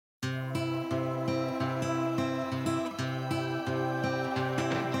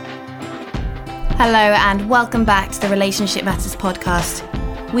Hello and welcome back to the Relationship Matters podcast.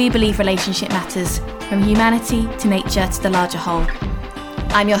 We believe relationship matters from humanity to nature to the larger whole.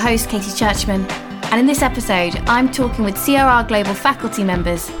 I'm your host, Katie Churchman, and in this episode, I'm talking with CRR Global faculty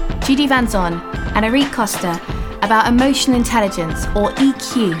members Judy Van Zon and Arit Costa about emotional intelligence, or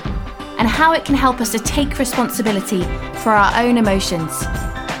EQ, and how it can help us to take responsibility for our own emotions.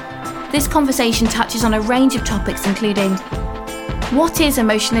 This conversation touches on a range of topics including what is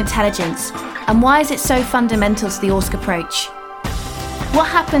emotional intelligence and why is it so fundamental to the ORSC approach? What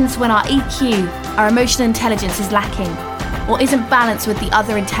happens when our EQ, our emotional intelligence, is lacking or isn't balanced with the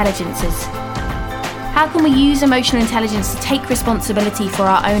other intelligences? How can we use emotional intelligence to take responsibility for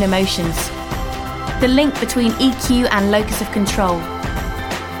our own emotions? The link between EQ and locus of control,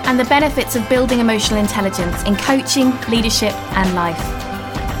 and the benefits of building emotional intelligence in coaching, leadership and life.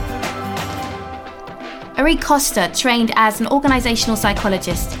 Arit Costa trained as an organisational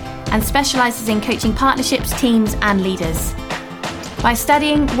psychologist and specialises in coaching partnerships, teams and leaders. By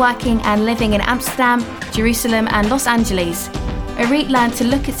studying, working and living in Amsterdam, Jerusalem and Los Angeles, Arit learned to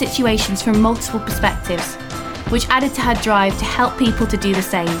look at situations from multiple perspectives, which added to her drive to help people to do the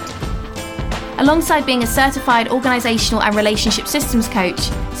same. Alongside being a certified organisational and relationship systems coach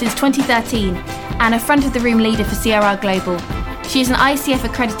since 2013 and a front of the room leader for CRR Global, she is an ICF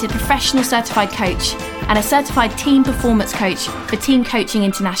accredited professional certified coach and a certified team performance coach for Team Coaching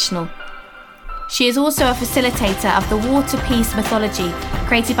International. She is also a facilitator of the Water Peace Mythology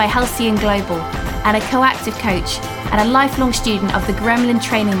created by Halcyon Global and a coactive coach and a lifelong student of the Gremlin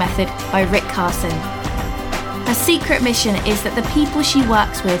Training Method by Rick Carson. Her secret mission is that the people she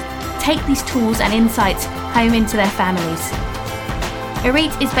works with take these tools and insights home into their families.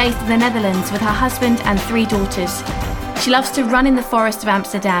 Arit is based in the Netherlands with her husband and 3 daughters. She loves to run in the forest of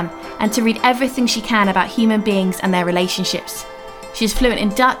Amsterdam and to read everything she can about human beings and their relationships. She is fluent in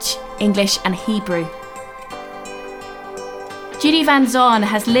Dutch, English and Hebrew. Judy Van Zon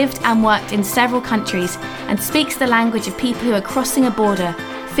has lived and worked in several countries and speaks the language of people who are crossing a border,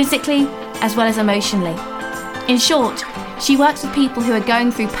 physically as well as emotionally. In short, she works with people who are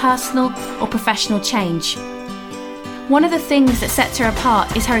going through personal or professional change. One of the things that sets her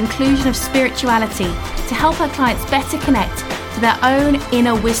apart is her inclusion of spirituality to help her clients better connect to their own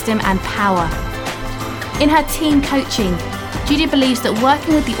inner wisdom and power. In her team coaching, Judy believes that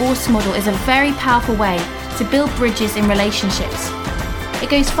working with the ORSC model is a very powerful way to build bridges in relationships. It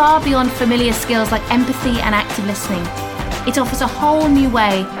goes far beyond familiar skills like empathy and active listening. It offers a whole new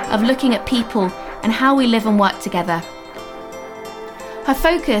way of looking at people and how we live and work together. Her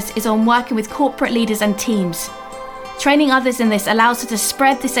focus is on working with corporate leaders and teams. Training others in this allows her to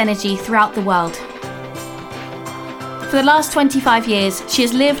spread this energy throughout the world. For the last 25 years, she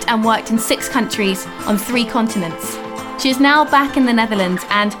has lived and worked in 6 countries on 3 continents. She is now back in the Netherlands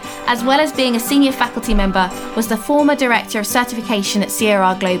and, as well as being a senior faculty member, was the former director of certification at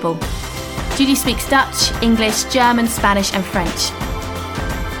CRR Global. Judy speaks Dutch, English, German, Spanish and French.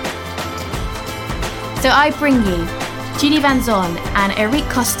 So I bring you Judy Van Zon and Arit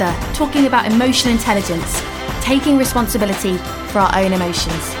Costa talking about emotional intelligence, taking responsibility for our own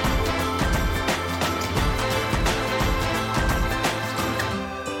emotions.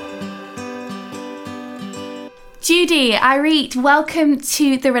 Judy, Arit, welcome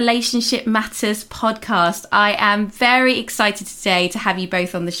to the Relationship Matters podcast. I am very excited today to have you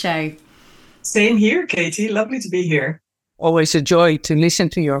both on the show. Same here, Katie. Lovely to be here. Always a joy to listen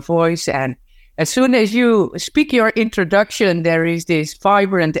to your voice. And as soon as you speak your introduction, there is this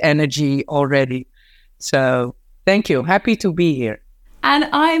vibrant energy already. So thank you. Happy to be here. And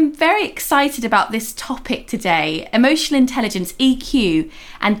I'm very excited about this topic today, emotional intelligence, EQ,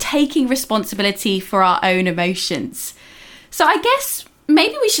 and taking responsibility for our own emotions. So I guess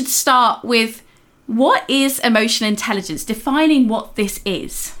maybe we should start with what is emotional intelligence, defining what this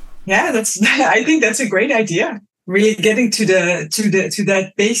is. Yeah, I think that's a great idea. Really getting to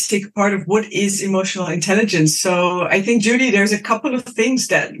that basic part of what is emotional intelligence. So I think, Judy, there's a couple of things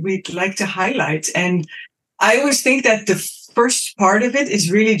that we'd like to highlight. And I always think that the first part of it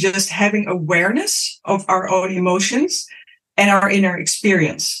is really just having awareness of our own emotions and our inner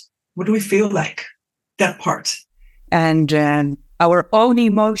experience. What do we feel like? That part. And our own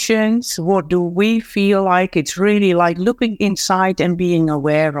emotions, what do we feel like? It's really like looking inside and being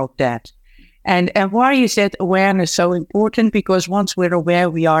aware of that. And why is that awareness so important? Because once we're aware,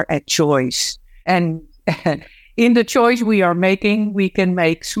 we are at choice. And in the choice we are making, we can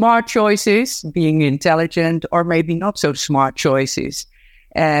make smart choices, being intelligent, or maybe not so smart choices,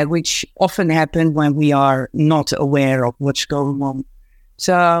 which often happen when we are not aware of what's going on.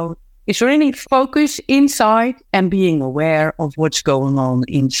 So it's really focus inside and being aware of what's going on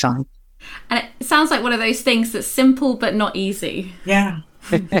inside. And it sounds like one of those things that's simple but not easy. Yeah.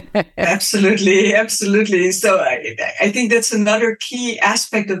 Absolutely. Absolutely. So I think that's another key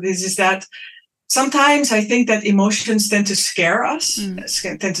aspect of this is that sometimes I think that emotions tend to scare us,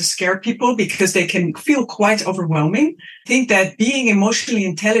 tend to scare people because they can feel quite overwhelming. I think that being emotionally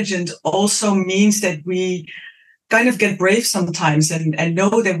intelligent also means that we kind of get brave sometimes and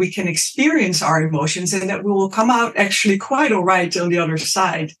know that we can experience our emotions and that we will come out actually quite all right on the other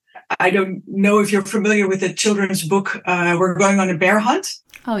side. I don't know if you're familiar with the children's book, We're Going on a Bear Hunt.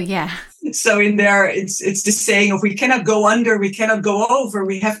 Oh, yeah. So in there, it's the saying of we cannot go under, we cannot go over,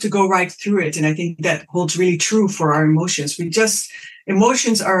 we have to go right through it. And I think that holds really true for our emotions.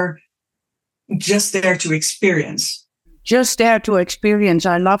 Emotions are just there to experience. Just there to experience.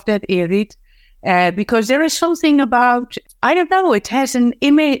 I love that, Irit. Because there is something about, I don't know, it has an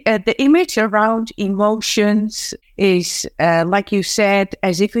image, the image around emotions is, like you said,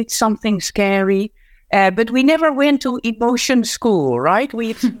 as if it's something scary. But we never went to emotion school, right?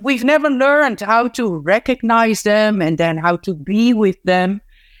 We've never learned how to recognize them and then how to be with them.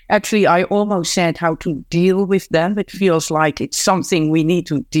 Actually, I almost said how to deal with them. It feels like it's something we need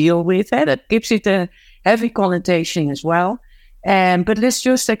to deal with. That gives it a heavy connotation as well. But let's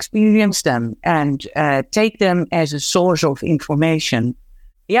just experience them and take them as a source of information.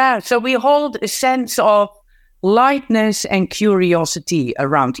 Yeah, so we hold a sense of lightness and curiosity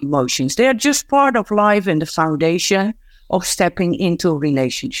around emotions. They're just part of life and the foundation of stepping into a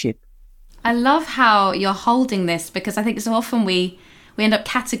relationship. I love how you're holding this because I think so often we end up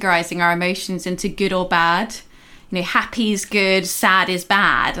categorizing our emotions into good or bad. You know, happy is good, sad is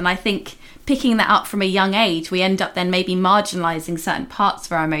bad. And I think picking that up from a young age, we end up then maybe marginalizing certain parts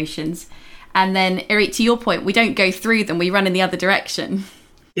of our emotions. And then, Irit, to your point, we don't go through them, we run in the other direction.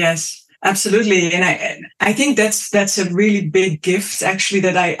 Yes, absolutely. And I think that's a really big gift, actually,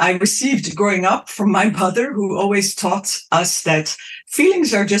 that I received growing up from my mother, who always taught us that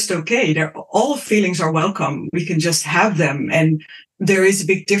feelings are just okay. All feelings are welcome. We can just have them. And there is a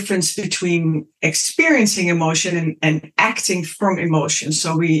big difference between experiencing emotion and acting from emotion.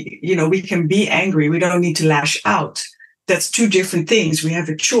 So we can be angry. We don't need to lash out. That's two different things. We have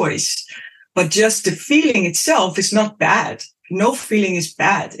a choice. But just the feeling itself is not bad. No feeling is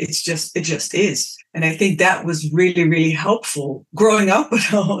bad. It just is. And I think that was really, really helpful growing up, but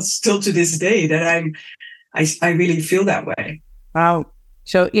still to this day that I really feel that way. Wow.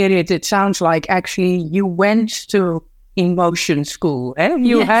 So Irit, it sounds like actually you went to emotion school.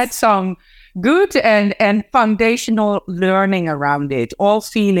 You had some good and foundational learning around it. All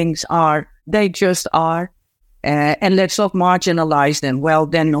feelings they just are. And let's not marginalize them. Well,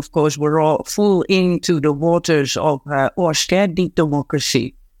 then, of course, we're all full into the waters of deep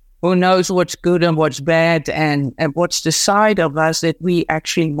democracy. Who knows what's good and what's bad and what's the side of us that we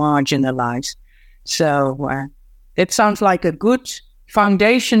actually marginalize. So it sounds like a good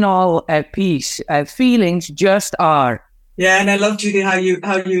foundational piece. Feelings just are. Yeah, and I love, Judy, how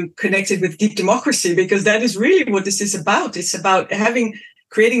you connected with deep democracy, because that is really what this is about. It's about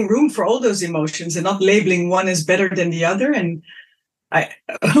creating room for all those emotions and not labeling one as better than the other. And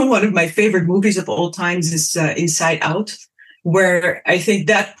one of my favorite movies of all times is Inside Out, where I think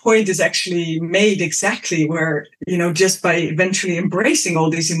that point is actually made exactly where, just by eventually embracing all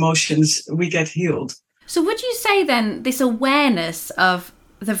these emotions, we get healed. So would you say then this awareness of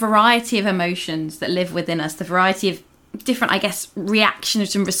the variety of emotions that live within us, the variety of different, I guess,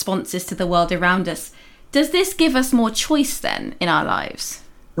 reactions and responses to the world around us, does this give us more choice then in our lives?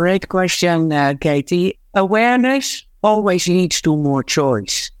 Great question, Katie. Awareness always leads to more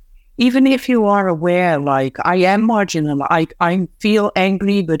choice. Even if you are aware, like I am marginalized, I feel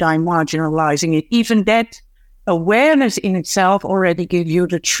angry, but I'm marginalizing it. Even that awareness in itself already gives you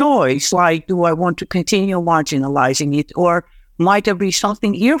the choice. Like, do I want to continue marginalizing it? Or might there be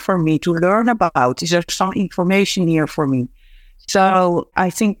something here for me to learn about? Is there some information here for me? So I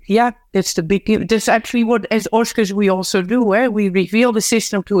think, that's the big, that's actually what as Oscars we also do, we reveal the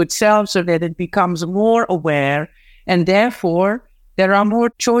system to itself so that it becomes more aware, and therefore there are more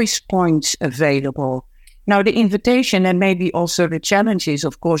choice points available. Now the invitation and maybe also the challenge is,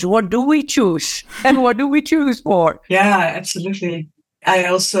 of course, what do we choose and what do we choose for? Yeah, absolutely. I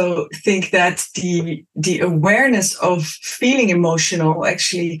also think that the awareness of feeling emotional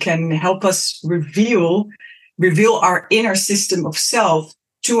actually can help us reveal our inner system of self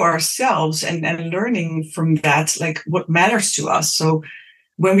to ourselves and learning from that, like what matters to us. So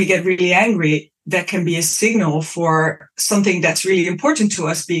when we get really angry, that can be a signal for something that's really important to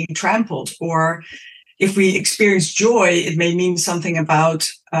us being trampled. Or if we experience joy, it may mean something about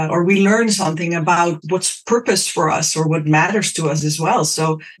or we learn something about what's purpose for us or what matters to us as well.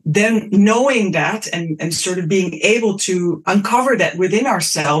 So then knowing that and sort of being able to uncover that within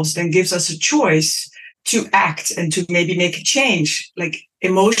ourselves then gives us a choice to act and to maybe make a change. Like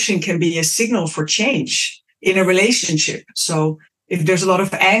emotion can be a signal for change in a relationship. So if there's a lot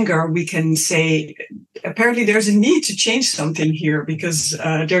of anger, we can say, apparently there's a need to change something here because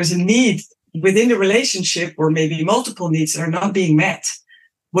there's a need within the relationship or maybe multiple needs that are not being met.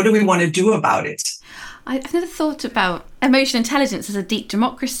 What do we want to do about it? I've never thought about emotional intelligence as a deep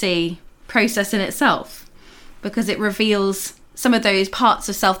democracy process in itself, because it reveals some of those parts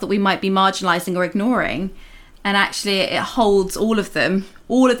of self that we might be marginalizing or ignoring. And actually it holds all of them,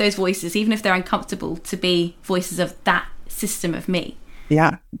 all of those voices, even if they're uncomfortable, to be voices of that system of me.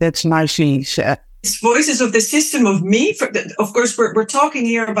 Yeah, that's nicely said. It's voices of the system of me. Of course, we're talking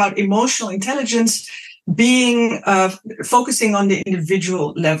here about emotional intelligence being focusing on the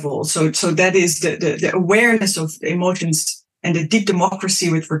individual level. So that is the awareness of emotions and the deep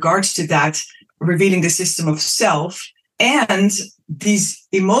democracy with regards to that, revealing the system of self. And these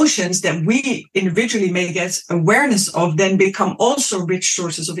emotions that we individually may get awareness of then become also rich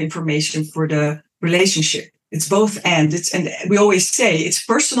sources of information for the relationship. It's both and we always say it's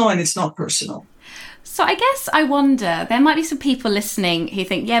personal and it's not personal. So I guess I wonder, there might be some people listening who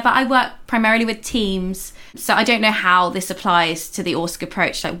think, yeah, but I work primarily with teams, so I don't know how this applies to the ORSC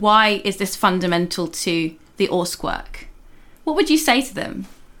approach. Like, why is this fundamental to the ORSC work? What would you say to them?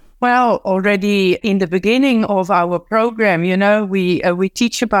 Well, already in the beginning of our program, we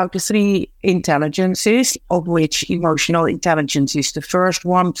teach about the 3 intelligences, of which emotional intelligence is the first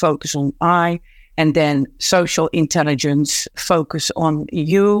one, focus on I, and then social intelligence, focus on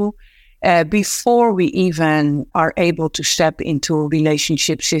you. Before we even are able to step into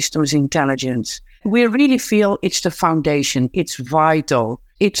relationship systems intelligence. We really feel it's the foundation. It's vital.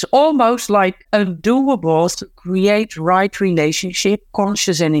 It's almost like undoable to create right relationship,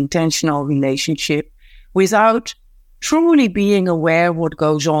 conscious and intentional relationship, without truly being aware what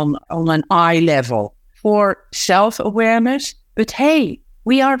goes on an I level for self-awareness. But hey,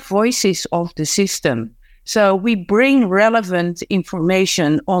 we are voices of the system. So we bring relevant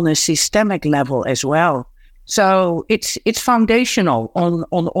information on a systemic level as well. So it's foundational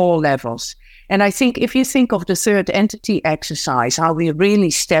on all levels. And I think if you think of the third entity exercise, how we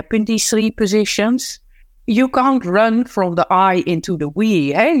really step in these 3 positions, you can't run from the I into the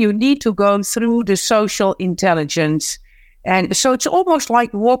we. You need to go through the social intelligence. And so it's almost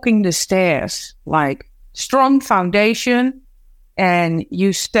like walking the stairs, like strong foundation, and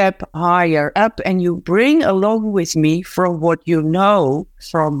you step higher up and you bring along with me from what you know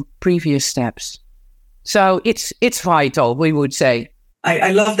from previous steps. So it's vital, we would say.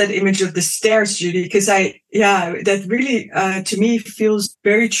 I love that image of the stairs, Judy, because that really, to me, feels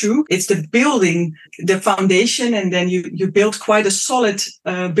very true. It's the building, the foundation, and then you build quite a solid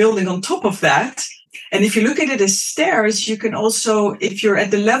building on top of that. And if you look at it as stairs, you can also, if you're at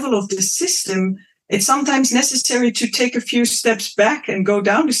the level of the system, it's sometimes necessary to take a few steps back and go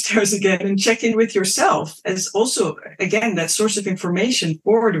down the stairs again and check in with yourself as also, again, that source of information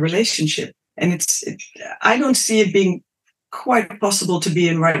for the relationship. And I don't see it being quite possible to be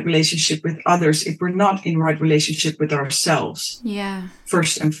in right relationship with others if we're not in right relationship with ourselves. Yeah.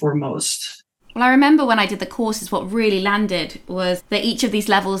 First and foremost. Well, I remember when I did the courses, what really landed was that each of these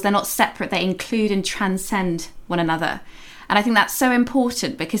levels, they're not separate, they include and transcend one another. And I think that's so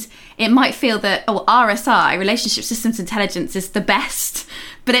important because it might feel that, RSI, Relationship Systems Intelligence, is the best,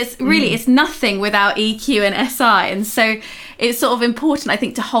 but it's really, it's nothing without EQ and SI. And so it's sort of important, I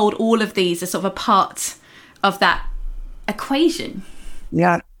think, to hold all of these as sort of a part of that equation.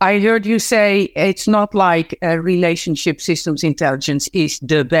 Yeah, I heard you say it's not like Relationship Systems Intelligence is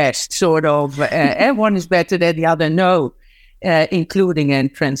the best, sort of, and one is better than the other. No, including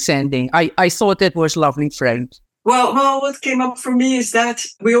and transcending. I thought that was lovely framed. Well, what came up for me is that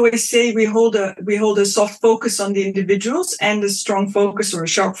we always say we hold a soft focus on the individuals and a strong focus or a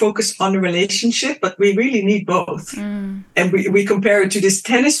sharp focus on the relationship, but we really need both. And we compare it to this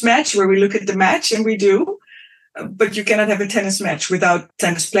tennis match where we look at the match and we do, but you cannot have a tennis match without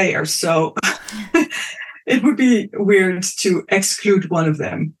tennis players. So it would be weird to exclude one of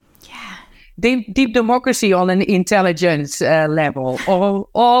them. Deep democracy on an intelligence level.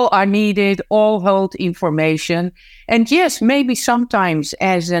 All are needed, all hold information. And yes, maybe sometimes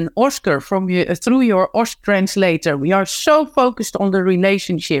as an OSCAR through your OSC translator, we are so focused on the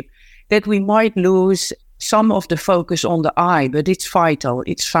relationship that we might lose some of the focus on the I, but it's vital,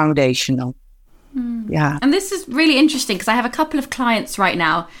 it's foundational. Yeah. And this is really interesting because I have a couple of clients right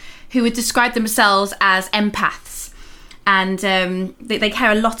now who would describe themselves as empaths. and they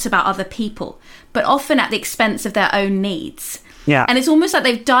care a lot about other people, but often at the expense of their own needs. Yeah. And it's almost like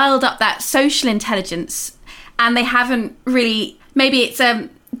they've dialed up that social intelligence, and they haven't really, maybe it's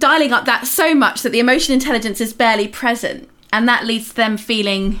dialing up that so much that the emotional intelligence is barely present. And that leads to them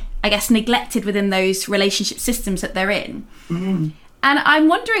feeling, I guess, neglected within those relationship systems that they're in. Mm. And I'm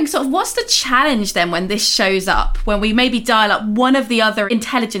wondering, sort of, what's the challenge then when this shows up, when we maybe dial up one of the other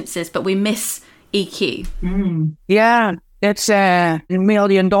intelligences, but we miss EQ? Mm. Yeah, that's a $1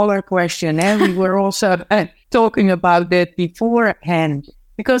 million question. And we were also talking about that beforehand.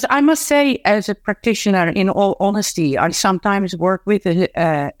 Because I must say, as a practitioner, in all honesty, I sometimes work with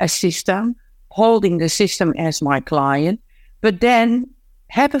a system, holding the system as my client, but then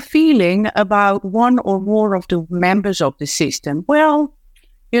have a feeling about one or more of the members of the system. Well,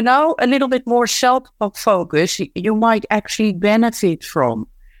 you know, a little bit more self-focus you might actually benefit from.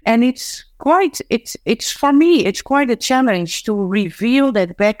 And it's for me, it's quite a challenge to reveal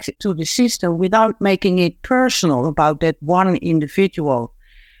that back to the system without making it personal about that one individual.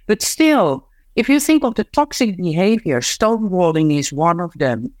 But still, if you think of the toxic behavior, stonewalling is one of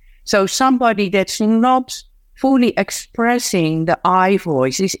them. So somebody that's not fully expressing the I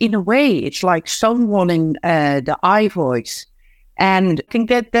voice is, in a way, it's like stonewalling the I voice. And I think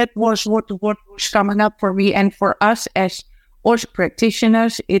that was what was coming up for me. And for us as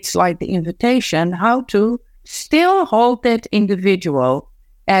practitioners, it's like the invitation how to still hold that individual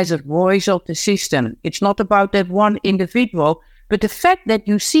as a voice of the system. It's not about that one individual, but the fact that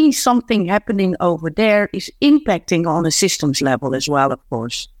you see something happening over there is impacting on a systems level as well, of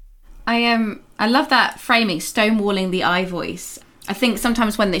course. I love that framing, stonewalling the I voice. I think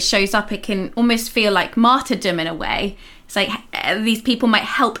sometimes when this shows up, it can almost feel like martyrdom in a way. It's like these people might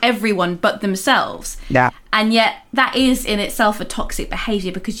help everyone but themselves. Yeah. And yet that is in itself a toxic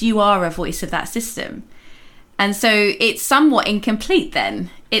behaviour, because you are a voice of that system. And so it's somewhat incomplete then.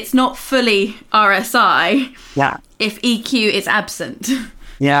 It's not fully RSI if EQ is absent.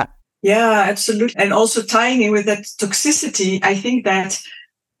 Yeah. Yeah, absolutely. And also tying in with that toxicity, I think that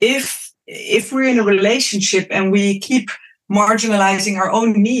if we're in a relationship and we keep marginalizing our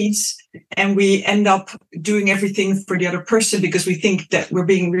own needs and we end up doing everything for the other person because we think that we're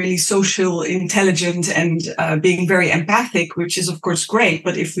being really social intelligent and being very empathic, which is of course great.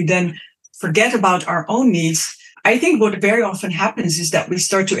 But if we then forget about our own needs, I think what very often happens is that we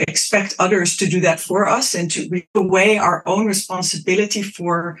start to expect others to do that for us and to take away our own responsibility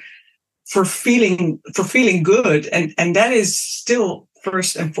for feeling good. And that is still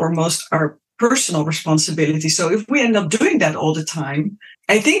first and foremost our personal responsibility. So if we end up doing that all the time,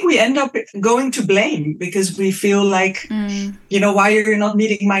 I think we end up going to blame because we feel like, why are you not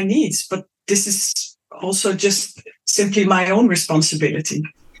meeting my needs? But this is also just simply my own responsibility.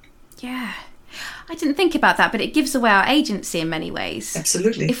 Yeah. I didn't think about that, but it gives away our agency in many ways.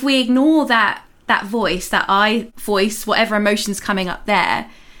 Absolutely. If we ignore that voice, that I voice, whatever emotion's coming up there,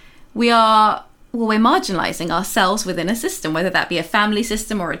 we're marginalizing ourselves within a system, whether that be a family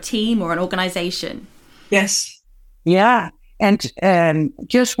system or a team or an organization. Yes. Yeah. And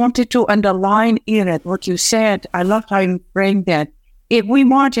just wanted to underline, Irit, what you said. I love how you framed that. If we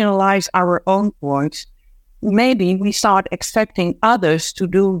marginalize our own voice, maybe we start expecting others to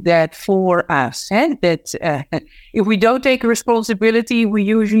do that for us. And that if we don't take responsibility, we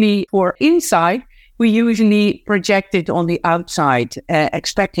usually project it on the outside,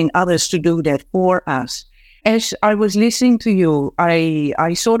 expecting others to do that for us. As I was listening to you,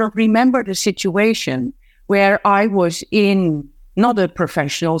 I sort of remembered a situation where I was in not a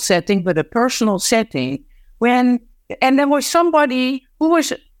professional setting, but a personal setting, and there was somebody who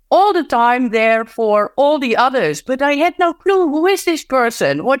was all the time there for all the others, but I had no clue, who is this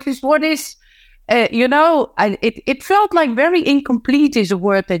person? What is, it felt like very incomplete is a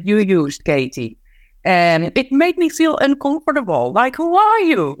word that you used, Katie. And it made me feel uncomfortable. Like, who are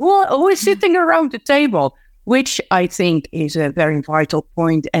you? Who is sitting around the table? Which I think is a very vital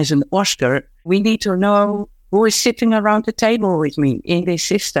point as an Oscar. We need to know who is sitting around the table with me in this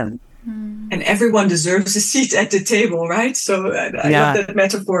system. And everyone deserves a seat at the table, right? So I love that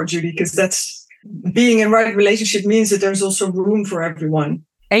metaphor, Judy, because that's being in right relationship means that there's also room for everyone.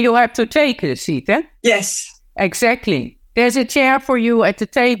 And you have to take a seat, eh? Yes. Exactly. There's a chair for you at the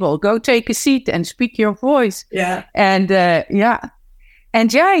table. Go take a seat and speak your voice. Yeah. And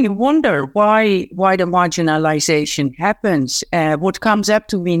you wonder why the marginalization happens. What comes up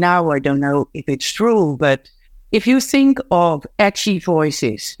to me now, I don't know if it's true, but if you think of edgy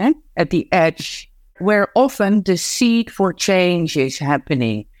voices at the edge, where often the seed for change is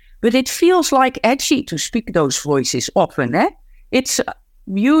happening, but it feels like edgy to speak those voices often. It's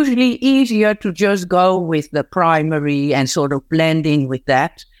usually easier to just go with the primary and sort of blend in with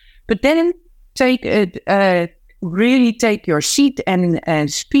that. But then really take your seat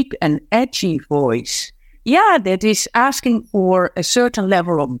and speak an edgy voice. Yeah, that is asking for a certain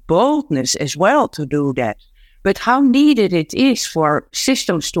level of boldness as well to do that. But how needed it is for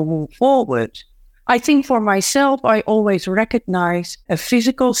systems to move forward. I think for myself, I always recognize a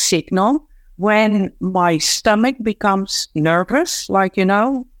physical signal when my stomach becomes nervous, like,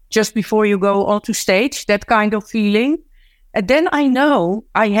 just before you go onto stage, that kind of feeling. And then I know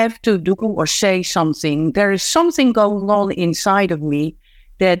I have to do or say something. There is something going on inside of me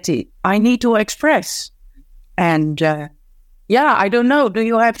that I need to express. And I don't know. Do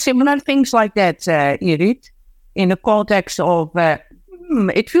you have similar things like that, Irit? In the context of,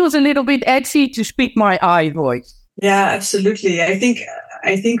 it feels a little bit edgy to speak my I voice. Yeah, absolutely. I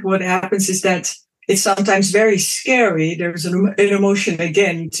think what happens is that it's sometimes very scary. There's an emotion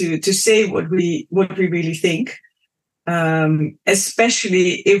again to say what we really think,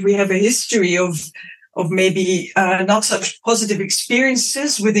 especially if we have a history of maybe not such positive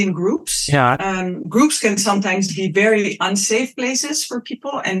experiences within groups. Yeah. Groups can sometimes be very unsafe places for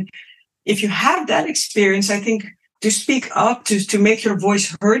people, and if you have that experience, I think to speak up, to make your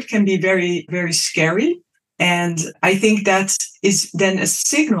voice heard can be very, very scary. And I think that is then a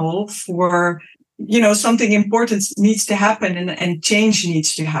signal for, something important needs to happen and change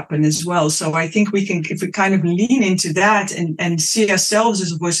needs to happen as well. So I think if we kind of lean into that and see ourselves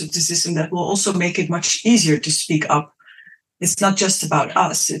as a voice of the system, that will also make it much easier to speak up. It's not just about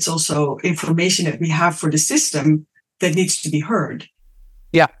us. It's also information that we have for the system that needs to be heard.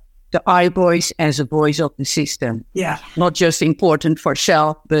 Yeah. The I voice as a voice of the system. Yeah. Not just important for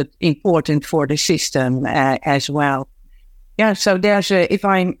self, but important for the system as well. Yeah, so there's if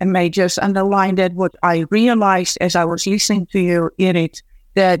I may just underline that, what I realized as I was listening to you, Irit,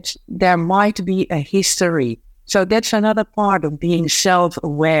 that there might be a history. So that's another part of being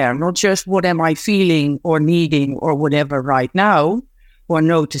self-aware, not just what am I feeling or needing or whatever right now or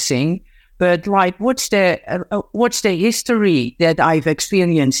noticing, but like, what's the history that I've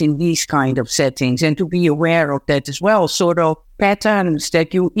experienced in these kind of settings, and to be aware of that as well. Sort of patterns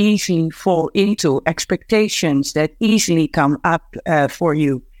that you easily fall into, expectations that easily come up for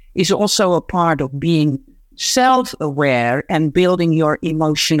you, is also a part of being self-aware and building your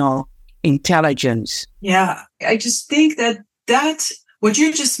emotional intelligence. Yeah, I just think that what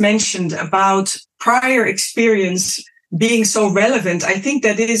you just mentioned about prior experience being so relevant, I think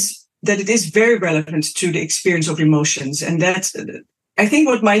that it is very relevant to the experience of emotions. And that's, I think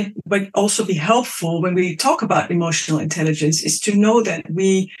what might also be helpful when we talk about emotional intelligence is to know that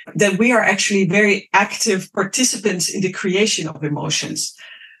we are actually very active participants in the creation of emotions,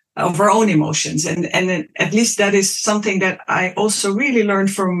 of our own emotions. And at least that is something that I also really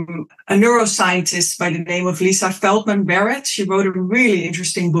learned from a neuroscientist by the name of Lisa Feldman Barrett. She wrote a really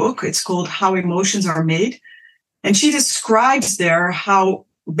interesting book. It's called How Emotions Are Made. And she describes there how,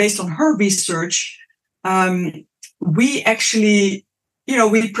 based on her research, we actually,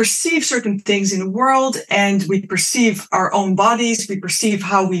 we perceive certain things in the world, and we perceive our own bodies, we perceive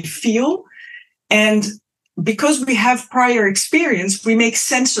how we feel. And because we have prior experience, we make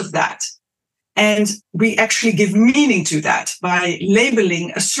sense of that. And we actually give meaning to that by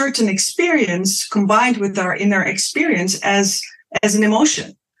labeling a certain experience combined with our inner experience as an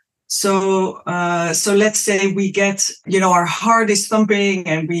emotion. So let's say we get, our heart is thumping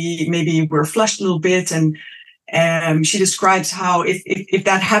and we're flushed a little bit. And she describes how if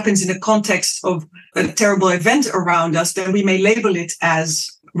that happens in the context of a terrible event around us, then we may label it as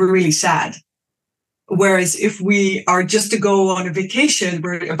we're really sad. Whereas if we are just to go on a vacation,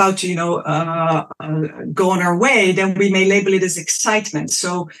 we're about to, go on our way, then we may label it as excitement.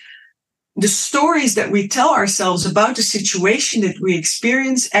 So the stories that we tell ourselves about the situation that we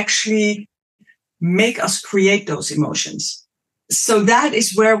experience actually make us create those emotions. So that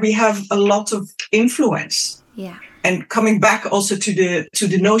is where we have a lot of influence. Yeah. And coming back also to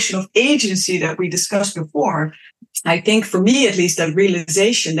the notion of agency that we discussed before, I think for me, at least, that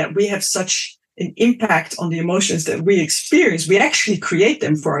realization that we have such an impact on the emotions that we experience, we actually create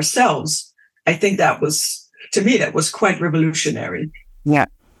them for ourselves. I think that was quite revolutionary. Yeah.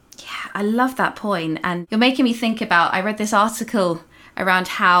 Yeah, I love that point. And you're making me think about, I read this article around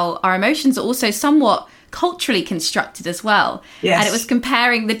how our emotions are also somewhat culturally constructed as well. Yes. And it was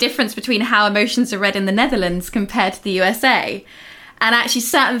comparing the difference between how emotions are read in the Netherlands compared to the USA. And actually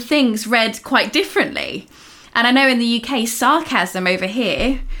certain things read quite differently. And I know in the UK, sarcasm over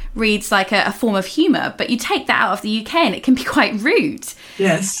here reads like a form of humour, but you take that out of the UK and it can be quite rude.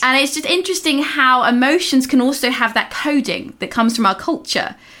 Yes. And it's just interesting how emotions can also have that coding that comes from our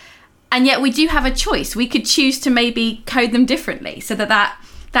culture. And yet we do have a choice. We could choose to maybe code them differently so that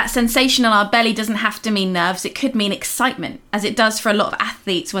sensation in our belly doesn't have to mean nerves. It could mean excitement, as it does for a lot of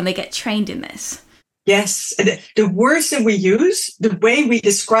athletes when they get trained in this. Yes. The words that we use, the way we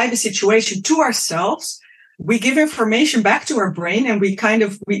describe a situation to ourselves, we give information back to our brain, and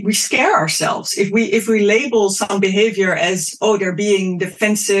we scare ourselves. If we label some behavior as, oh, they're being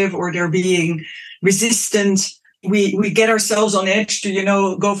defensive or they're being resistant, we get ourselves on edge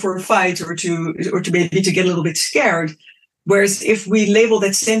to, go for a fight or to maybe to get a little bit scared. Whereas if we label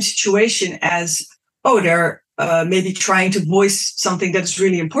that same situation as, oh, they're maybe trying to voice something that's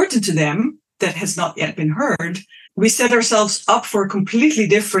really important to them that has not yet been heard, we set ourselves up for a completely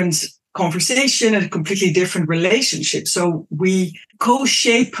different conversation and a completely different relationship. So we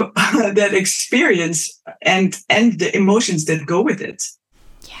co-shape that experience and the emotions that go with it.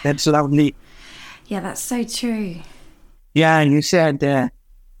 Yeah. That's lovely. Yeah, that's so true. Yeah, you said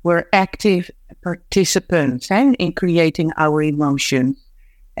we're active participants in creating our emotions,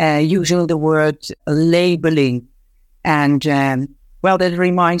 using the word labeling. And that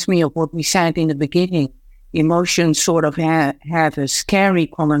reminds me of what we said in the beginning. Emotions sort of have a scary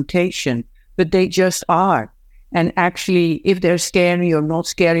connotation, but they just are. And actually, if they're scary or not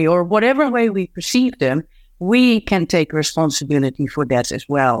scary, or whatever way we perceive them, we can take responsibility for that as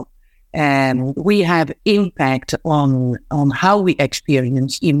well. And we have impact on how we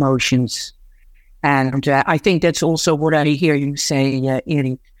experience emotions. And I think that's also what I hear you say,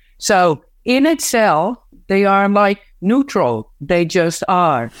 Erik. So in itself, they are like neutral. They just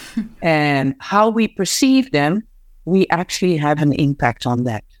are. And how we perceive them, we actually have an impact on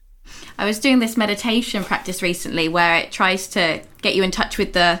that. I was doing this meditation practice recently where it tries to get you in touch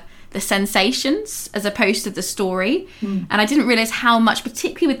with the sensations as opposed to the story. And I didn't realize how much,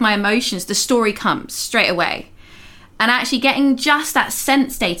 particularly with my emotions, the story comes straight away. And actually getting just that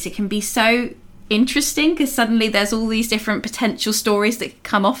sense data can be so interesting because suddenly there's all these different potential stories that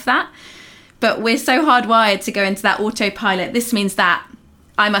come off that. But we're so hardwired to go into that autopilot. This means that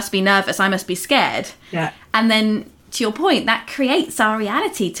I must be nervous, I must be scared. Yeah. And then, to your point, that creates our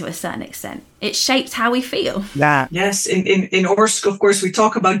reality to a certain extent. It shapes how we feel. Yeah. Yes. In Orsk, of course, we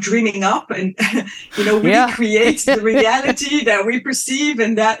talk about dreaming up and, we create the reality that we perceive.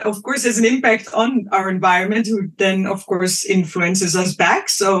 And that, of course, has an impact on our environment, who then, of course, influences us back.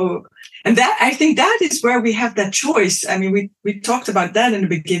 So, and that, I think that is where we have that choice. I mean, we talked about that in the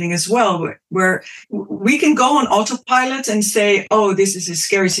beginning as well, where we can go on autopilot and say, oh, this is a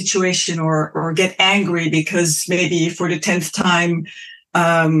scary situation, or get angry because maybe for the 10th time,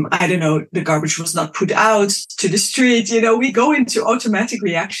 I don't know, the garbage was not put out to the street. We go into automatic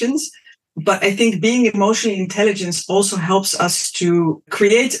reactions. But I think being emotionally intelligent also helps us to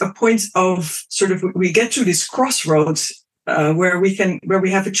create a point of sort of, we get to this crossroads where we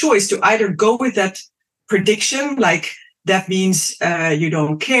have a choice to either go with that prediction, like that means you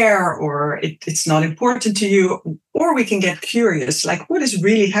don't care, or it's not important to you, or we can get curious, like what is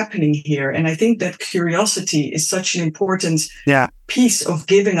really happening here? And I think that curiosity is such an important piece of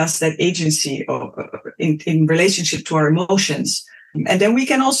giving us that agency in relationship to our emotions. And then we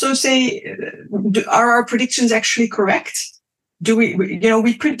can also say, are our predictions actually correct? Do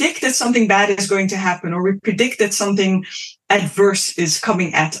we predict that something bad is going to happen, or we predict that something adverse is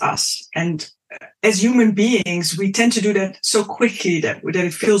coming at us. And as human beings, we tend to do that so quickly that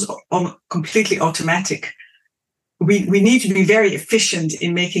it feels completely automatic. We need to be very efficient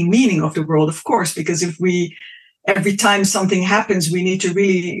in making meaning of the world, of course, because if every time something happens, we need to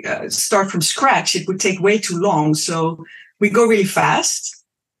really start from scratch, it would take way too long. So we go really fast.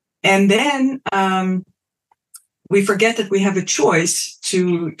 And then we forget that we have a choice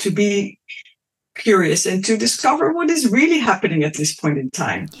to be curious and to discover what is really happening at this point in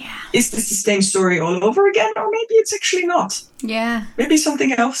time. Yeah. Is this the same story all over again? Or maybe it's actually not. Yeah. Maybe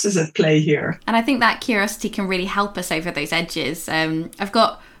something else is at play here. And I think that curiosity can really help us over those edges. I've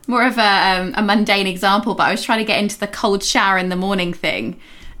got more of a mundane example, but I was trying to get into the cold shower in the morning thing.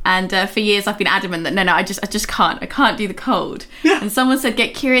 And for years I've been adamant that I just can't. I can't do the cold. Yeah. And someone said,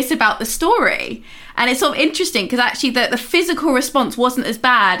 get curious about the story. And it's sort of interesting because actually the physical response wasn't as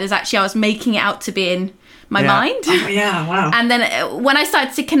bad as actually I was making it out to be in my mind. Oh, yeah, wow. And then when I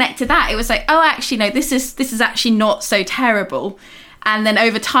started to connect to that, it was like, oh, actually, no, this is actually not so terrible. And then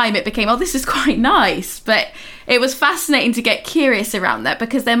over time it became, oh, this is quite nice. But it was fascinating to get curious around that,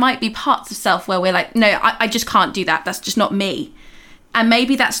 because there might be parts of self where we're like, no, I just can't do that. That's just not me. And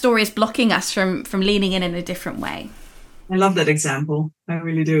maybe that story is blocking us from leaning in a different way. I love that example. I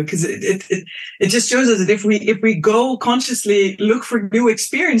really do, because it just shows us that if we go consciously look for new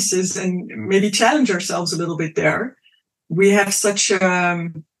experiences and maybe challenge ourselves a little bit there, we have such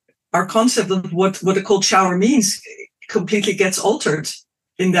our concept of what a cold shower means completely gets altered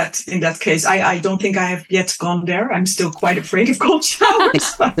in that case. I don't think I have yet gone there. I'm still quite afraid of cold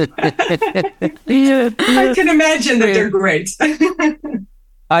showers. I can imagine that they're great.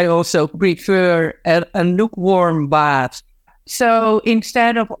 I also prefer a lukewarm bath. So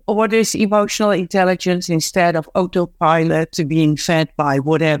instead of what is emotional intelligence, instead of autopilot to being fed by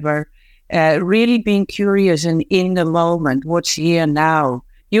whatever, really being curious and in the moment, what's here now.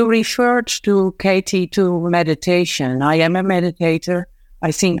 You referred to, Katie, to meditation. I am a meditator.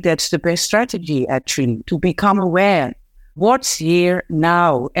 I think that's the best strategy, actually, to become aware what's here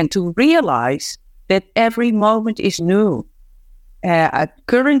now and to realize that every moment is new.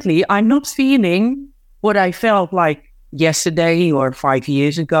 Currently, I'm not feeling what I felt like yesterday or 5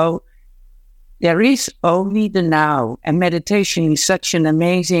 years ago. There is only the now, and meditation is such an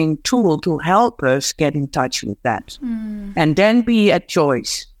amazing tool to help us get in touch with that, and then be at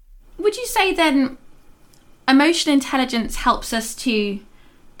choice. Would you say then emotional intelligence helps us to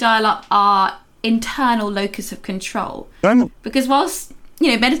dial up our internal locus of control? Because whilst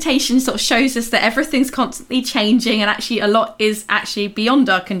meditation sort of shows us that everything's constantly changing and actually a lot is actually beyond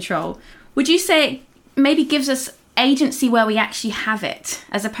our control, would you say it maybe gives us agency where we actually have it,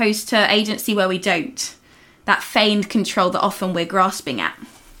 as opposed to agency where we don't? That feigned control that often we're grasping at.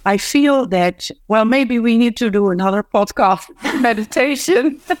 I feel that, well, maybe we need to do another podcast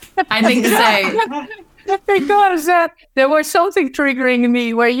meditation. I think so. Because there was something triggering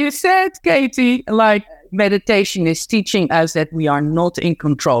me where you said, Katie, like, meditation is teaching us that we are not in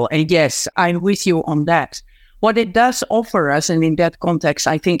control. And yes, I'm with you on that. What it does offer us, and in that context,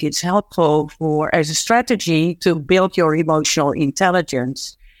 I think it's helpful as a strategy to build your emotional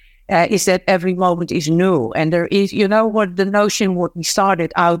intelligence, is that every moment is new. And there is, what the notion, what we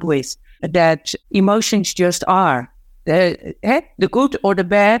started out with, that emotions just are. The good or the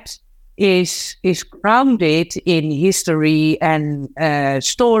bad is grounded in history and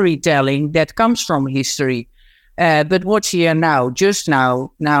storytelling that comes from history. But what's here now, just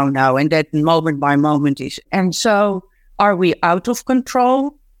now, and that moment by moment is. And so are we out of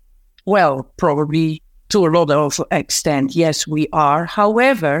control? Well, probably to a lot of extent, yes, we are.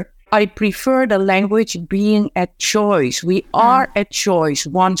 However, I prefer the language being at choice. We are at choice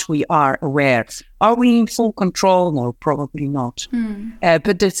once we are aware. Are we in full control? No, probably not.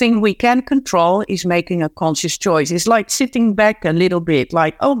 But the thing we can control is making a conscious choice. It's like sitting back a little bit,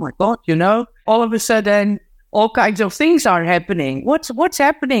 like, oh my God, all of a sudden, all kinds of things are happening. What's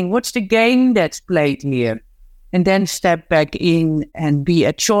happening? What's the game that's played here? And then step back in and be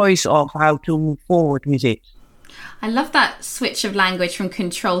a choice of how to move forward with it. I love that switch of language from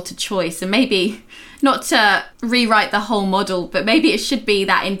control to choice, and maybe not to rewrite the whole model, but maybe it should be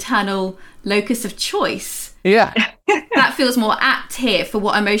that internal locus of choice. Yeah. That feels more apt here for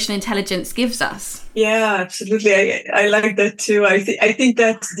what emotional intelligence gives us. Yeah, absolutely. I like that too. I think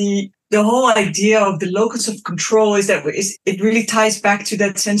that the whole idea of the locus of control is that it really ties back to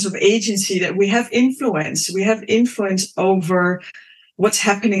that sense of agency, that we have influence. We have influence over what's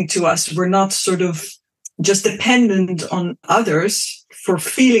happening to us. We're not sort of just dependent on others for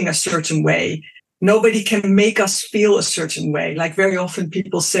feeling a certain way. Nobody can make us feel a certain way. Like very often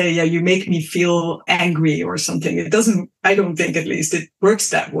people say, yeah, you make me feel angry or something. It doesn't, I don't think at least it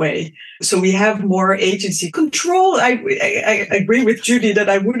works that way. So we have more agency. Control, I agree with Judy that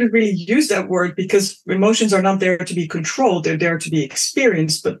I wouldn't really use that word, because emotions are not there to be controlled. They're there to be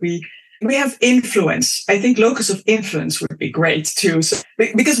experienced, but we have influence. I think locus of influence would be great too. So,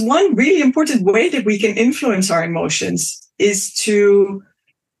 because one really important way that we can influence our emotions is to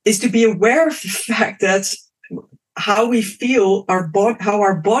be aware of the fact that how we feel, how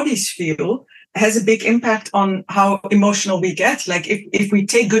our bodies feel, has a big impact on how emotional we get. Like if we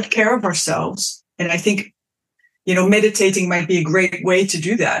take good care of ourselves, and I think, meditating might be a great way to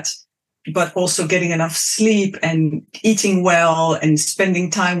do that, but also getting enough sleep and eating well and spending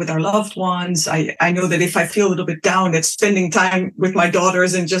time with our loved ones. I know that if I feel a little bit down, that spending time with my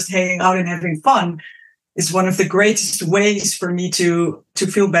daughters and just hanging out and having fun is one of the greatest ways for me to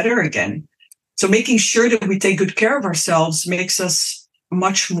feel better again. So making sure that we take good care of ourselves makes us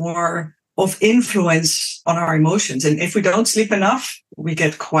much more of influence on our emotions. And if we don't sleep enough, we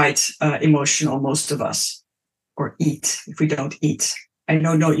get quite emotional, most of us, or eat if we don't eat. I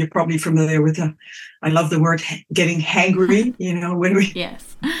know you're probably familiar with I love the word getting hangry, when we...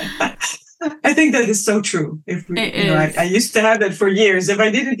 Yes. I think that is so true. If we, I used to have that for years. If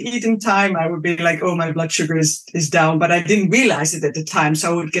I didn't eat in time, I would be like, "Oh, my blood sugar is down," but I didn't realize it at the time,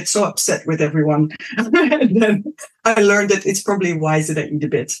 so I would get so upset with everyone. And then I learned that it's probably wiser to eat a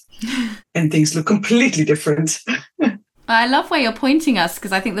bit, and things look completely different. I love where you're pointing us,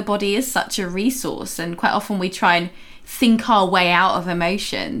 because I think the body is such a resource, and quite often we try and think our way out of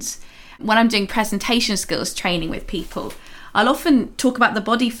emotions. When I'm doing presentation skills training with people, I'll often talk about the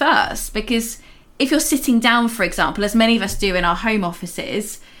body first, because if you're sitting down, for example, as many of us do in our home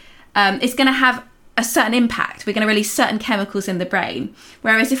offices, it's going to have a certain impact. We're going to release certain chemicals in the brain.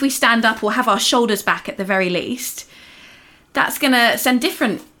 Whereas if we stand up or have our shoulders back at the very least, that's going to send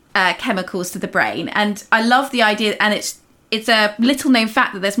different chemicals to the brain. And I love the idea, and it's a little known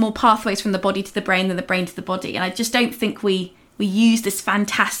fact that there's more pathways from the body to the brain than the brain to the body. And I just don't think we use this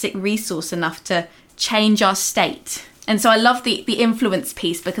fantastic resource enough to change our state. And so I love the influence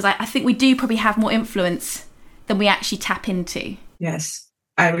piece, because I think we do probably have more influence than we actually tap into. Yes,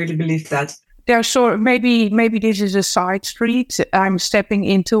 I really believe that. There's maybe this is a side street I'm stepping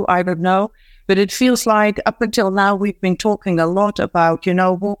into, I don't know. But it feels like up until now, we've been talking a lot about,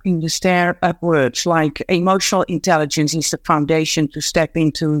 walking the stair upwards, like emotional intelligence is the foundation to step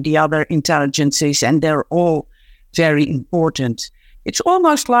into the other intelligences, and they're all very important. It's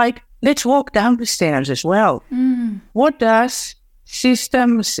almost like, let's walk down the stairs as well. What does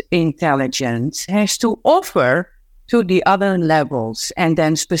systems intelligence has to offer to the other levels? And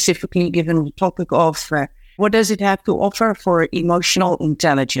then specifically given the topic of what does it have to offer for emotional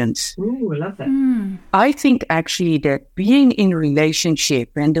intelligence? Ooh, I love that. I think actually that being in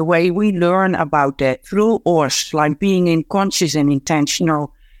relationship and the way we learn about that through ORS, like being in conscious and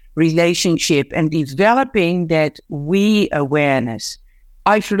intentional relationship and developing that we awareness.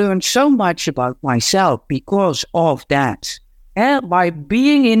 I've learned so much about myself because of that. And by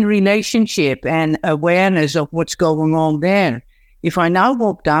being in relationship and awareness of what's going on there. If I now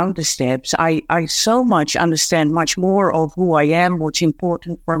walk down the steps, I so much understand much more of who I am, what's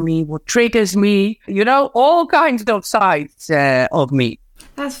important for me, what triggers me, all kinds of sides of me.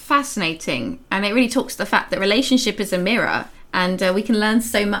 That's fascinating. And it really talks to the fact that relationship is a mirror, and we can learn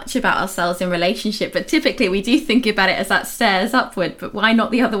so much about ourselves in relationship. But typically we do think about it as that stairs upward, but why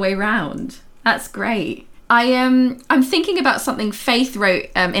not the other way round? That's great. I'm thinking about something Faith wrote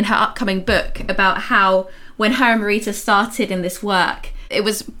in her upcoming book about how when her and Marita started in this work, it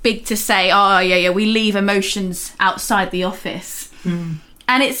was big to say, we leave emotions outside the office.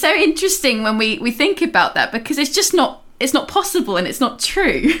 And it's so interesting when we think about that, because it's not possible, and it's not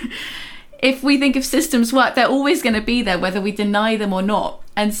true. If we think of systems work, they're always going to be there, whether we deny them or not.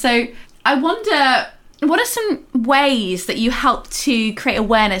 And so I wonder, what are some ways that you help to create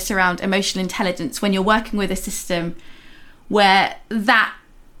awareness around emotional intelligence when you're working with a system where that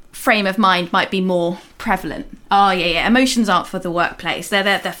frame of mind might be more prevalent? Emotions aren't for the workplace,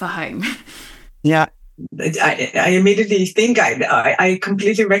 they're for home. Yeah. I immediately think I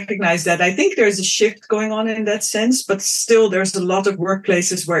completely recognize that. I think there's a shift going on in that sense, but still there's a lot of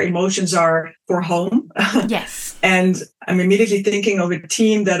workplaces where emotions are for home. Yes. And I'm immediately thinking of a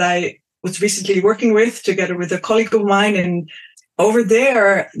team that I was recently working with together with a colleague of mine. And over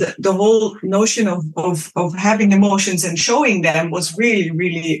there, the whole notion of having emotions and showing them was really,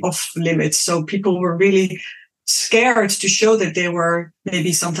 really off limits. So people were really scared to show that they were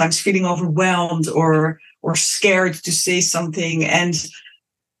maybe sometimes feeling overwhelmed or scared to say something. And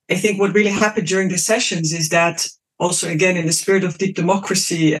I think what really happened during the sessions is that also, again, in the spirit of deep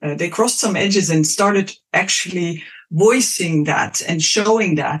democracy, they crossed some edges and started actually voicing that and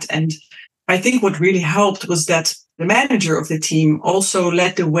showing that. And I think what really helped was that the manager of the team also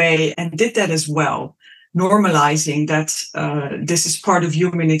led the way and did that as well, normalizing that this is part of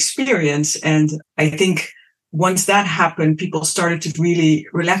human experience. And I think once that happened, people started to really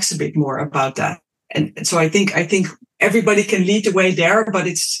relax a bit more about that. And so I think everybody can lead the way there, but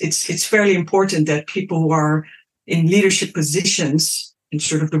it's fairly important that people who are in leadership positions in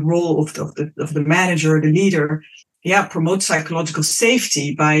sort of the role of the manager or the leader, promote psychological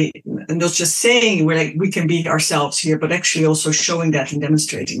safety by not just saying we can be ourselves here, but actually also showing that and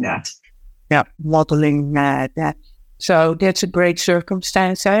demonstrating that. Yeah, modeling that. So that's a great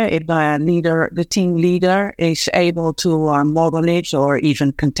circumstance. If the team leader is able to model it or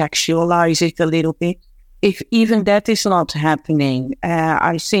even contextualize it a little bit. If even that is not happening,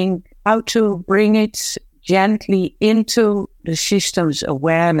 I think how to bring it gently into the system's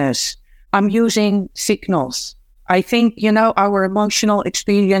awareness. I'm using signals. I think, our emotional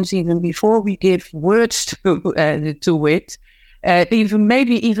experience, even before we give words to it,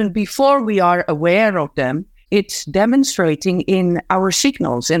 even before we are aware of them, it's demonstrating in our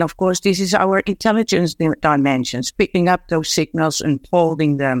signals. And of course, this is our intelligence dimensions, picking up those signals and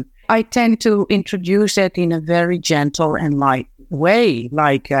folding them. I tend to introduce that in a very gentle and light way,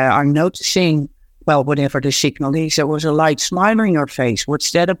 like I'm noticing, well, whatever the signal is, there was a light smile on your face.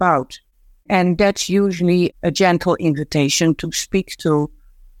 What's that about? And that's usually a gentle invitation to speak to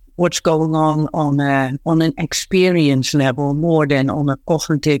what's going on an experience level more than on a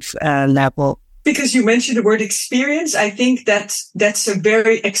cognitive level. Because you mentioned the word experience, I think that's a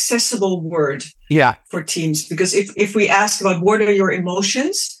very accessible word for teams. Because if we ask about what are your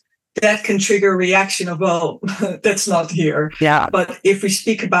emotions, that can trigger a reaction of, well, that's not here. Yeah. But if we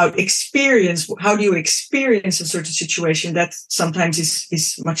speak about experience, how do you experience a certain situation, that sometimes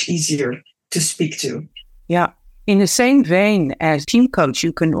is much easier to speak to. Yeah. In the same vein as team coach,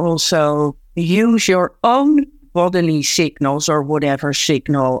 you can also use your own bodily signals or whatever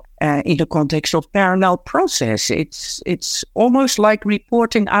signal in the context of parallel process. It's almost like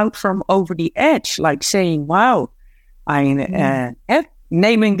reporting out from over the edge, like saying, wow, I'm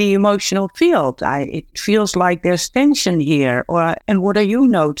naming the emotional field. It feels like there's tension here. And what are you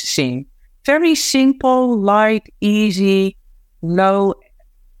noticing? Very simple, light, easy, low,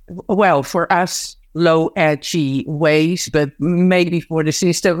 well, for us, low edgy ways, but maybe for the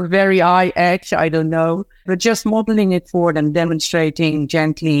system, very high edge, I don't know. But just modeling it for them, demonstrating,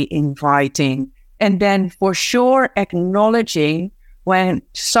 gently inviting, and then for sure acknowledging when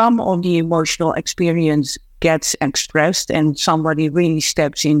some of the emotional experience gets expressed and somebody really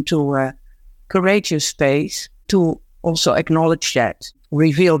steps into a courageous space to also acknowledge that,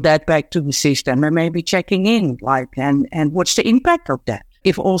 reveal that back to the system, and maybe checking in, like, and what's the impact of that?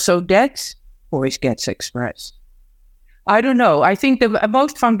 If also that voice gets expressed. I don't know. I think the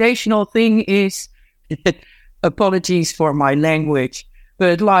most foundational thing is, apologies for my language,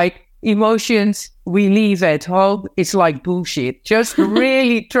 but like emotions we leave at home, it's like bullshit. Just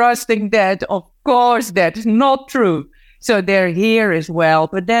really trusting that, of course, that's not true. So they're here as well,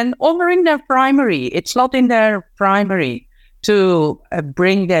 but then honoring their primary. It's not in their primary to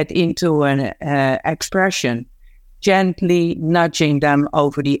bring that into an expression, gently nudging them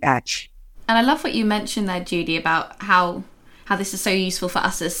over the edge. And I love what you mentioned there, Judy, about how this is so useful for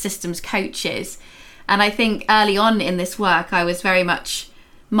us as systems coaches. And I think early on in this work, I was very much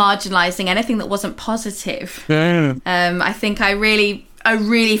marginalizing anything that wasn't positive. I think I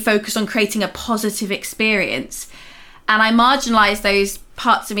really focused on creating a positive experience. And I marginalized those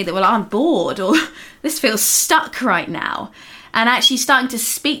parts of me that were, I'm bored, or this feels stuck right now. And actually starting to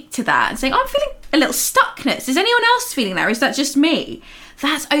speak to that and saying, I'm feeling a little stuckness. Is anyone else feeling that? Or is that just me?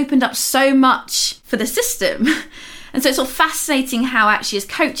 That's opened up so much for the system. And so it's sort of fascinating how actually as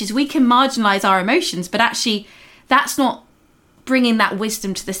coaches, we can marginalize our emotions, but actually that's not bringing that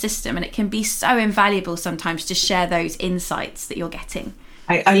wisdom to the system. And it can be so invaluable sometimes to share those insights that you're getting.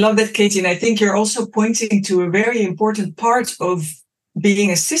 I love that, Katie. And I think you're also pointing to a very important part of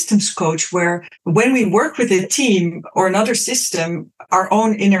being a systems coach, where when we work with a team or another system, our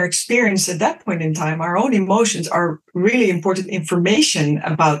own inner experience at that point in time, our own emotions are really important information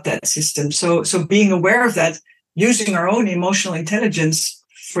about that system. So being aware of that, using our own emotional intelligence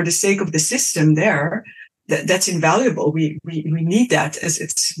for the sake of the system there, that's invaluable. We need that, as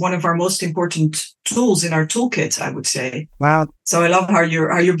it's one of our most important tools in our toolkit, I would say. Wow. So I love how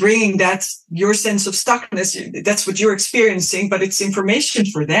you're bringing that, your sense of stuckness. That's what you're experiencing, but it's information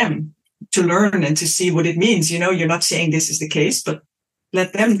for them to learn and to see what it means. You know, you're not saying this is the case, but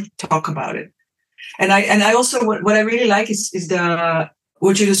let them talk about it. And I also, what I really like is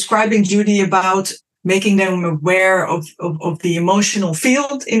what you're describing, Judy, about making them aware of the emotional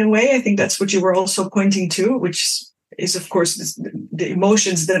field in a way. I think that's what you were also pointing to, which is, of course, the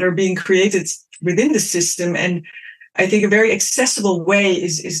emotions that are being created within the system. And I think a very accessible way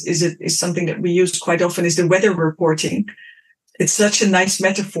is something that we use quite often is the weather reporting. It's such a nice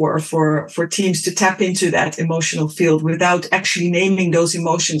metaphor for teams to tap into that emotional field without actually naming those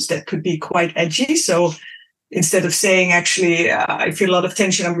emotions that could be quite edgy. So instead of saying, actually, I feel a lot of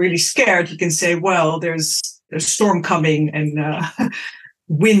tension, I'm really scared, you can say, well, there's a storm coming and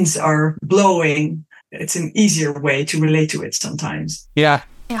winds are blowing. It's an easier way to relate to it sometimes. Yeah.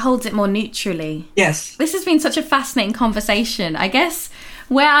 It holds it more neutrally. Yes. This has been such a fascinating conversation. I guess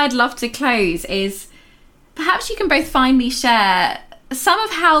where I'd love to close is perhaps you can both finally share some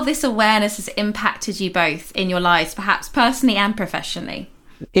of how this awareness has impacted you both in your lives, perhaps personally and professionally.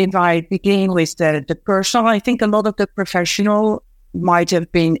 If I begin with the personal, I think a lot of the professional might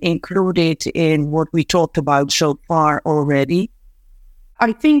have been included in what we talked about so far already.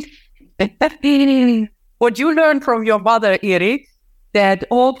 I think what you learned from your mother, Erik, that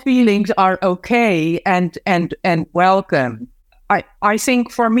all feelings are okay and welcome. I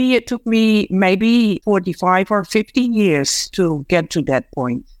think for me, it took me maybe 45 or 50 years to get to that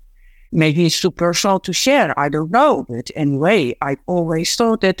point. Maybe it's too personal to share. I don't know. But anyway, I've always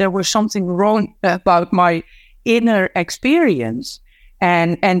thought that there was something wrong about my inner experience.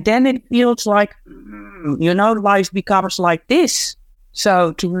 And then it feels like, life becomes like this.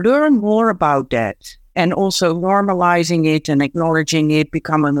 So to learn more about that and also normalizing it and acknowledging it,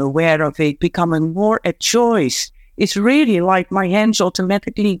 becoming aware of it, becoming more a choice. It's really like my hands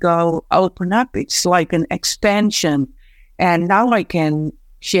automatically open up. It's like an expansion. And now I can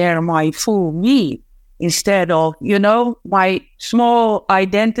share my full me instead of, my small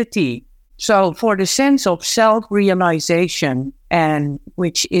identity. So for the sense of self-realization, and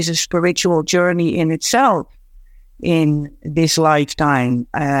which is a spiritual journey in itself in this lifetime,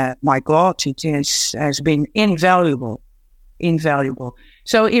 my God, it has been invaluable.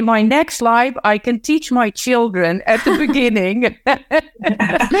 So in my next life, I can teach my children at the beginning.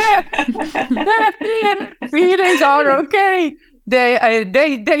 Feelings are okay.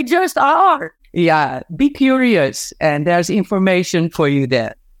 They just are. Yeah, be curious, and there's information for you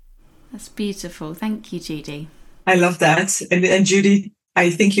there. That's beautiful. Thank you, Judy. I love that. And Judy, I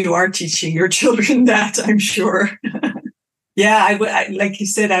think you are teaching your children that, I'm sure. Yeah, I like you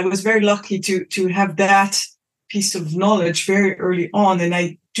said, I was very lucky to have that piece of knowledge very early on. And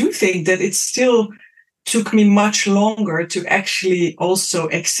I do think that it still took me much longer to actually also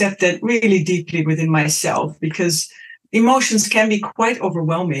accept that really deeply within myself, because emotions can be quite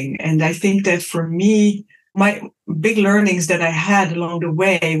overwhelming. And I think that for me, my big learnings that I had along the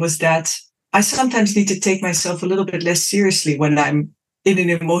way was that I sometimes need to take myself a little bit less seriously when I'm in an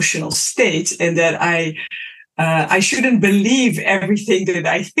emotional state, and that I shouldn't believe everything that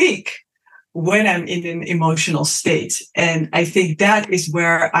I think when I'm in an emotional state. And I think that is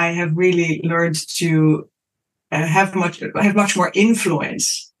where I have really learned to have much more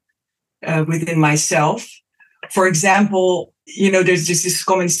influence within myself. For example, there's just this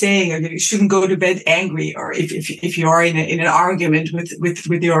common saying, you shouldn't go to bed angry, or if you are in an argument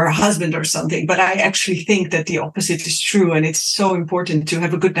with your husband or something. But I actually think that the opposite is true. And it's so important to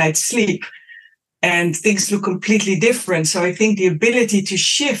have a good night's sleep. And things look completely different. So I think the ability to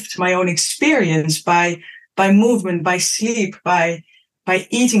shift my own experience by movement, by sleep, by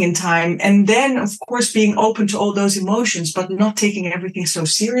eating in time, and then, of course, being open to all those emotions, but not taking everything so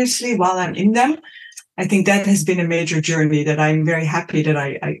seriously while I'm in them. I think that has been a major journey that I'm very happy that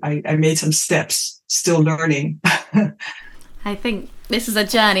I made some steps, still learning. I think this is a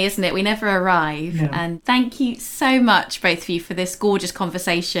journey, isn't it? We never arrive. Yeah. And thank you so much, both of you, for this gorgeous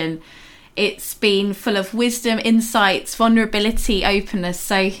conversation. It's been full of wisdom, insights, vulnerability, openness.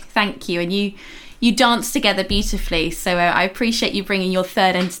 So thank you. And you danced together beautifully. So I appreciate you bringing your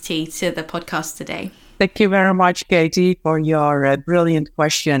third entity to the podcast today. Thank you very much, Katie, for your brilliant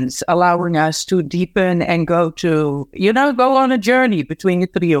questions, allowing us to deepen and go on a journey between the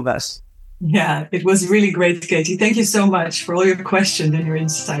three of us. Yeah, it was really great, Katie. Thank you so much for all your questions and your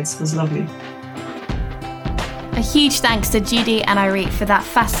insights. It was lovely. A huge thanks to Judy and Irene for that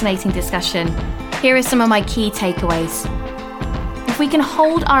fascinating discussion. Here are some of my key takeaways. If we can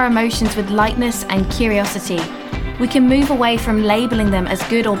hold our emotions with lightness and curiosity, we can move away from labeling them as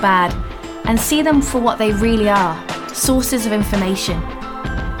good or bad and see them for what they really are, sources of information.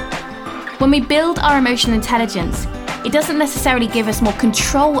 When we build our emotional intelligence, it doesn't necessarily give us more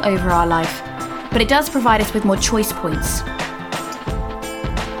control over our life, but it does provide us with more choice points.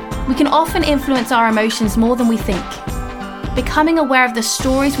 We can often influence our emotions more than we think. Becoming aware of the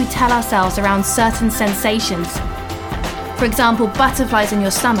stories we tell ourselves around certain sensations, for example, butterflies in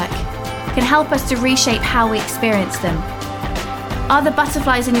your stomach, can help us to reshape how we experience them. Are the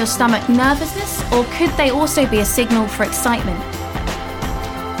butterflies in your stomach nervousness, or could they also be a signal for excitement?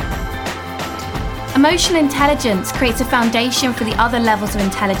 Emotional intelligence creates a foundation for the other levels of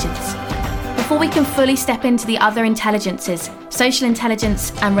intelligence. Before we can fully step into the other intelligences, social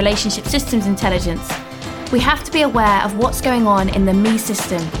intelligence and relationship systems intelligence, we have to be aware of what's going on in the me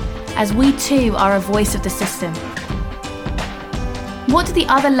system, as we too are a voice of the system. What do the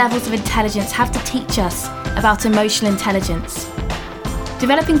other levels of intelligence have to teach us about emotional intelligence?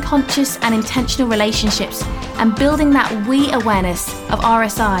 Developing conscious and intentional relationships and building that we awareness of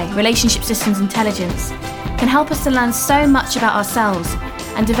RSI, relationship systems intelligence, can help us to learn so much about ourselves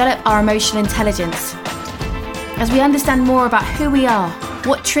and develop our emotional intelligence. As we understand more about who we are,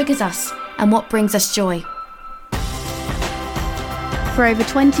 what triggers us, and what brings us joy. For over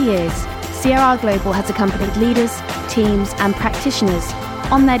 20 years, CRR Global has accompanied leaders, teams, and practitioners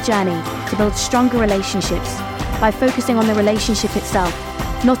on their journey to build stronger relationships, by focusing on the relationship itself,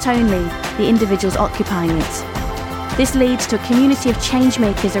 not only the individuals occupying it. This leads to a community of change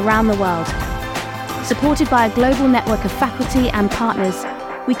makers around the world. Supported by a global network of faculty and partners,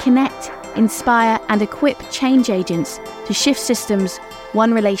 we connect, inspire, and equip change agents to shift systems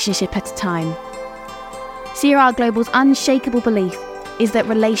one relationship at a time. CRR Global's unshakable belief is that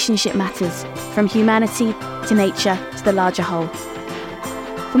relationship matters, from humanity to nature to the larger whole.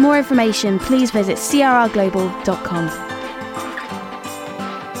 For more information, please visit crrglobal.com.